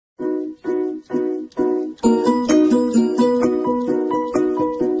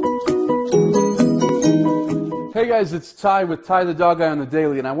guys, it's Ty with Ty the Dog Guy on the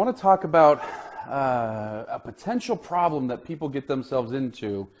Daily, and I want to talk about a potential problem that people get themselves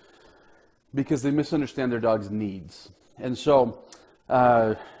into because they misunderstand their dog's needs. And so,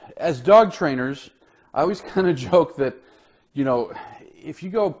 as dog trainers, I always kind of joke that, you know, if you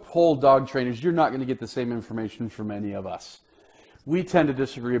go poll dog trainers, you're not going to get the same information from any of us. We tend to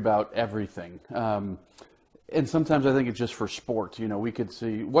disagree about everything. And sometimes I think it's just for sport. You know, we could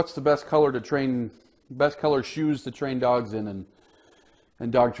see what's the best color to train, best color shoes to train dogs in,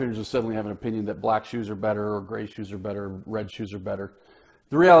 and dog trainers will suddenly have an opinion that black shoes are better, or gray shoes are better, or red shoes are better.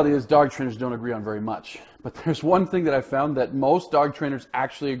 The reality is dog trainers don't agree on very much. But there's one thing that I found that most dog trainers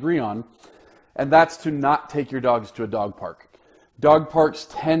actually agree on, and that's to not take your dogs to a dog park. Dog parks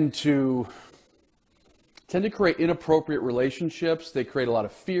tend to create inappropriate relationships. They create a lot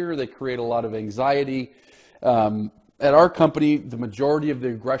of fear. They create a lot of anxiety. At our company, the majority of the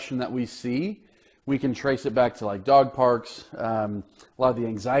aggression that we see, we can trace it back to like dog parks. A lot of the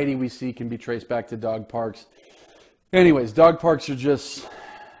anxiety we see can be traced back to dog parks. Anyways, dog parks are just,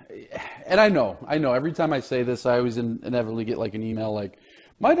 and I know, every time I say this, I always inevitably get like an email like,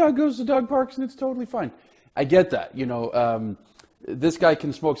 my dog goes to dog parks and it's totally fine. I get that, you know, this guy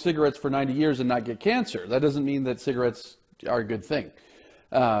can smoke cigarettes for 90 years and not get cancer. That doesn't mean that cigarettes are a good thing.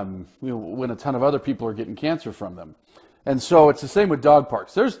 When a ton of other people are getting cancer from them. And so it's the same with dog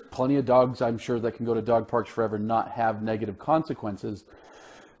parks. There's plenty of dogs, I'm sure, that can go to dog parks forever and not have negative consequences.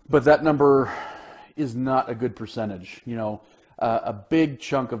 But that number is not a good percentage. You know, a big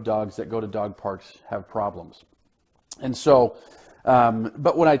chunk of dogs that go to dog parks have problems. And so,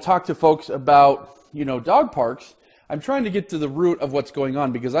 but when I talk to folks about, you know, dog parks, I'm trying to get to the root of what's going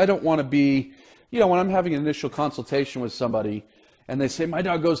on, because I don't want to be, you know, when I'm having an initial consultation with somebody and they say, my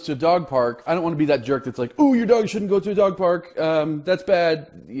dog goes to a dog park, I don't want to be that jerk that's like, oh, your dog shouldn't go to a dog park. That's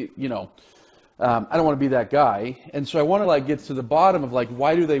bad. You know, I don't want to be that guy. And so I want to like get to the bottom of like,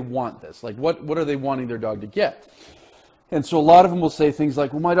 why do they want this? Like, what are they wanting their dog to get? And so a lot of them will say things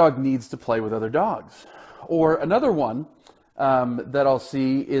like, well, my dog needs to play with other dogs. Or another one that I'll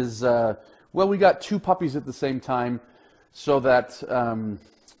see is, well, we got 2 puppies at the same time so that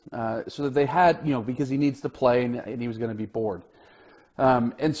they had, you know, because he needs to play and he was going to be bored.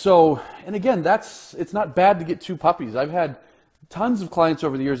 And again, it's not bad to get 2 puppies. I've had tons of clients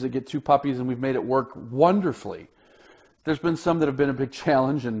over the years that get 2 puppies and we've made it work wonderfully. There's been some that have been a big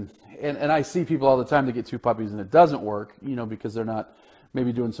challenge, and I see people all the time that get 2 puppies and it doesn't work, you know, because they're not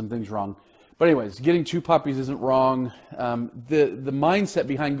maybe doing some things wrong. But anyways, getting 2 puppies isn't wrong. The mindset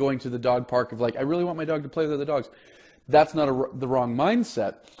behind going to the dog park of like, I really want my dog to play with other dogs, that's not the wrong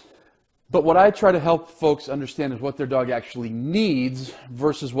mindset. But what I try to help folks understand is what their dog actually needs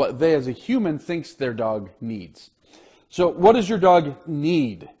versus what they as a human thinks their dog needs. So what does your dog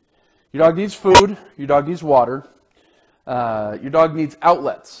need? Your dog needs food. Your dog needs water. Your dog needs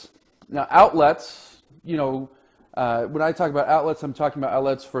outlets. Now outlets, you know, when I talk about outlets, I'm talking about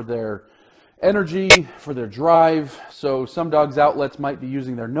outlets for their energy, for their drive. So some dogs' outlets might be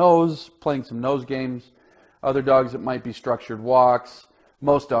using their nose, playing some nose games. Other dogs, it might be structured walks.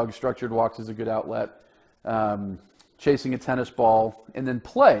 Most dogs, structured walks is a good outlet. Chasing a tennis ball, and then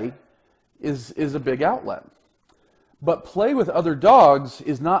play is a big outlet. But play with other dogs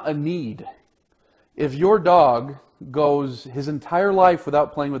is not a need. If your dog goes his entire life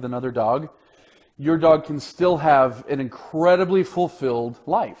without playing with another dog, your dog can still have an incredibly fulfilled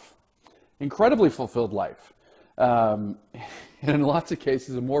life. Incredibly fulfilled life. And in lots of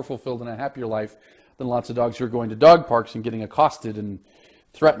cases, a more fulfilled and a happier life than lots of dogs who are going to dog parks and getting accosted and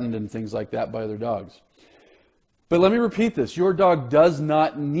threatened and things like that by other dogs. But let me repeat this. Your dog does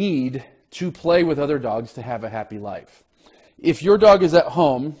not need to play with other dogs to have a happy life. If your dog is at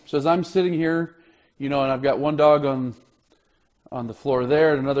home, so as I'm sitting here, you know, and I've got one dog on the floor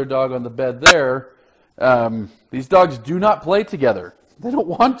there and another dog on the bed there, these dogs do not play together. They don't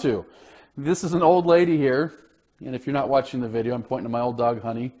want to. This is an old lady here, and if you're not watching the video, I'm pointing to my old dog,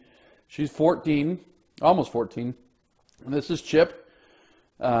 Honey. She's 14, almost 14, and this is Chip.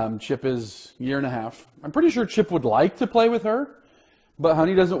 Chip is a year and a half. I'm pretty sure Chip would like to play with her, but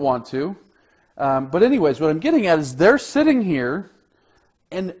Honey doesn't want to. But anyways, what I'm getting at is they're sitting here,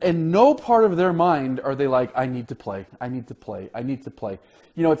 and no part of their mind are they like, I need to play, I need to play, I need to play.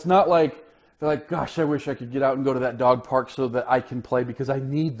 You know, it's not like they're like, gosh, I wish I could get out and go to that dog park so that I can play because I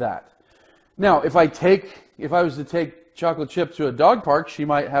need that. Now, if I was to take Chocolate Chip to a dog park, she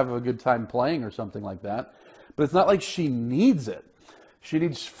might have a good time playing or something like that. But it's not like she needs it. She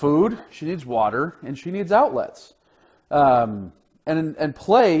needs food, she needs water, and she needs outlets. And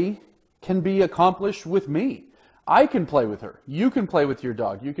play can be accomplished with me. I can play with her. You can play with your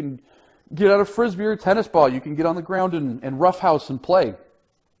dog. You can get out a frisbee or tennis ball. You can get on the ground and roughhouse and play.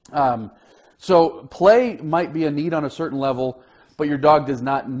 So play might be a need on a certain level, but your dog does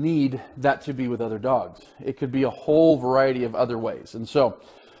not need that to be with other dogs. It could be a whole variety of other ways. And so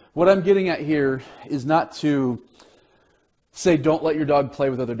what I'm getting at here is not to say don't let your dog play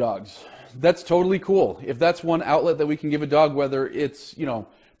with other dogs. That's totally cool. If that's one outlet that we can give a dog, whether it's,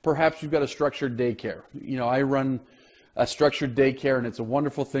 perhaps you've got a structured daycare. I run a structured daycare, and it's a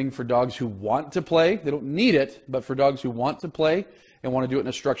wonderful thing for dogs who want to play. They don't need it, but for dogs who want to play and want to do it in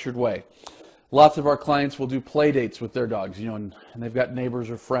a structured way. Lots of our clients will do play dates with their dogs, and they've got neighbors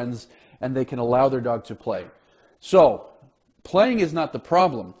or friends, and they can allow their dog to play. So, playing is not the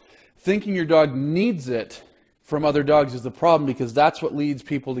problem. Thinking your dog needs it from other dogs is the problem, because that's what leads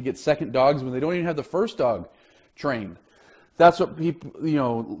people to get second dogs when they don't even have the first dog trained. That's what people,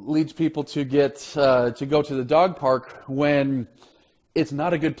 leads people to get to go to the dog park when it's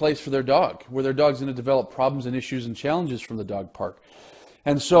not a good place for their dog, where their dog's going to develop problems and issues and challenges from the dog park.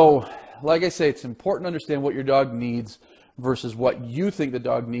 And so, like I say, it's important to understand what your dog needs versus what you think the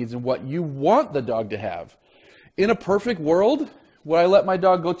dog needs and what you want the dog to have. In a perfect world, would I let my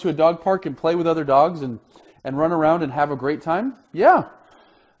dog go to a dog park and play with other dogs and run around and have a great time? Yeah.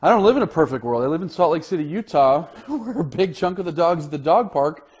 I don't live in a perfect world. I live in Salt Lake City, Utah, where a big chunk of the dogs at the dog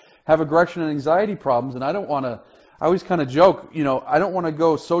park have aggression and anxiety problems, and I don't want to, I always kind of joke, I don't want to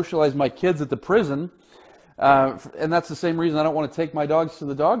go socialize my kids at the prison. And that's the same reason I don't want to take my dogs to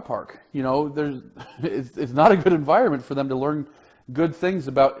the dog park. It's not a good environment for them to learn good things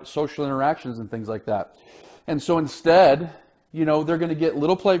about social interactions and things like that. And so instead, they're going to get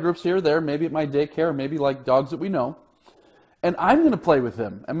little play groups here or there, maybe at my daycare, maybe like dogs that we know. And I'm going to play with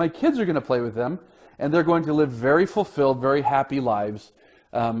them, and my kids are going to play with them, and they're going to live very fulfilled, very happy lives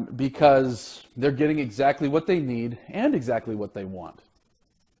because they're getting exactly what they need and exactly what they want.